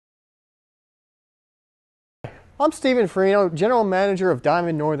I'm Stephen Farino, General Manager of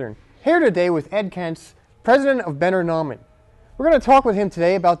Diamond Northern, here today with Ed Kentz, President of Bender Nawman. We're going to talk with him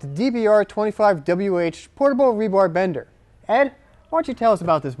today about the DBR 25WH portable rebar bender. Ed, why don't you tell us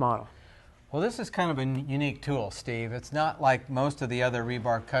about this model? Well, this is kind of a unique tool, Steve. It's not like most of the other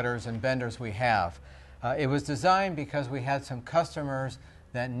rebar cutters and benders we have. It was designed because we had some customers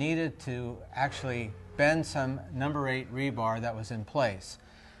that needed to actually bend some number 8 rebar that was in place.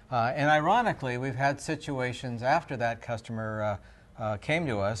 And ironically, we've had situations after that customer came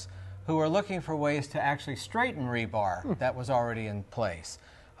to us who were looking for ways to actually straighten rebar that was already in place.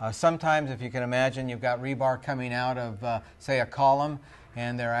 Sometimes, if you can imagine, you've got rebar coming out of, say, a column,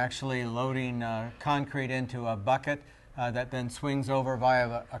 and they're actually loading concrete into a bucket that then swings over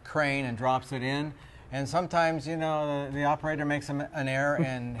via a crane and drops it in. And sometimes, you know, the operator makes an error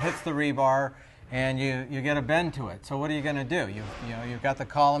and hits the rebar, and you get a bend to it. So what are you going to do? You've got the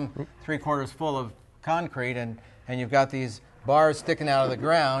column 3/4 full of concrete, and you've got these bars sticking out of the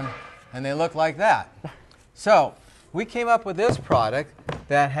ground, and they look like that. So we came up with this product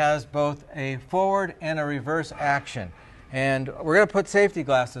that has both a forward and a reverse action. And we're going to put safety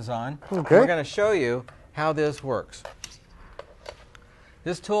glasses on. Okay. We're going to show you how this works.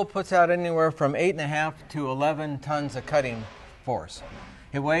 This tool puts out anywhere from 8.5 to 11 tons of cutting force.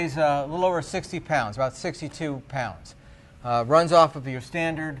 It weighs a little over 60 pounds, about 62 pounds. Runs off of your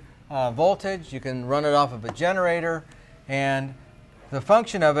standard voltage. You can run it off of a generator. And the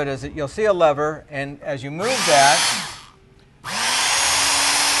function of it is that you'll see a lever, and as you move that,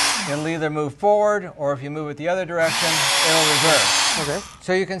 it'll either move forward, or if you move it the other direction, it'll reverse. Okay.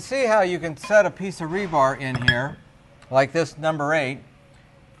 So you can see how you can set a piece of rebar in here, like this number 8,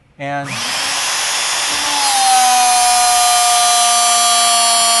 and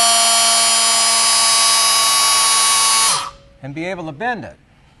be able to bend it.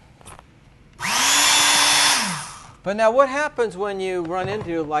 But now what happens when you run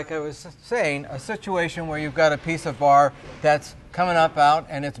into, like I was saying, a situation where you've got a piece of bar that's coming up out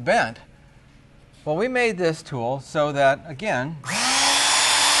and it's bent? Well, we made this tool so that, again,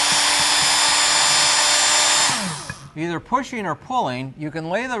 either pushing or pulling, you can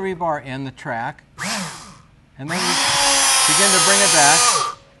lay the rebar in the track, and then you begin to bring it back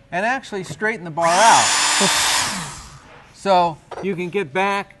and actually straighten the bar out. So you can get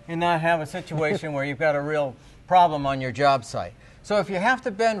back and not have a situation where you've got a real problem on your job site. So if you have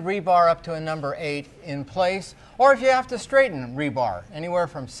to bend rebar up to a number 8 in place, or if you have to straighten rebar anywhere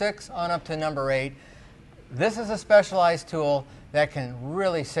from 6 on up to number 8, this is a specialized tool that can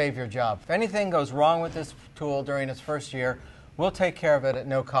really save your job. If anything goes wrong with this tool during its first year, we'll take care of it at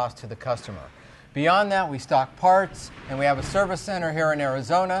no cost to the customer. Beyond that, we stock parts, and we have a service center here in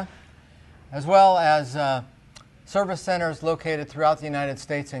Arizona, as well as service centers located throughout the United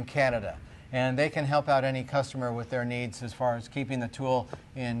States and Canada. And they can help out any customer with their needs as far as keeping the tool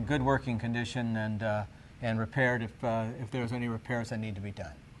in good working condition and repaired if there's any repairs that need to be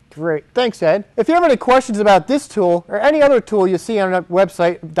done. Great. Thanks, Ed. If you have any questions about this tool or any other tool you see on our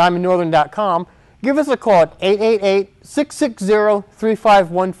website, diamondnorthern.com, give us a call at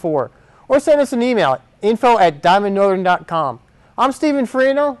 888-660-3514 or send us an email at info@diamondnorthern.com. I'm Stephen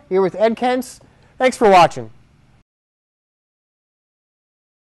Farino, here with Ed Kentz. Thanks for watching.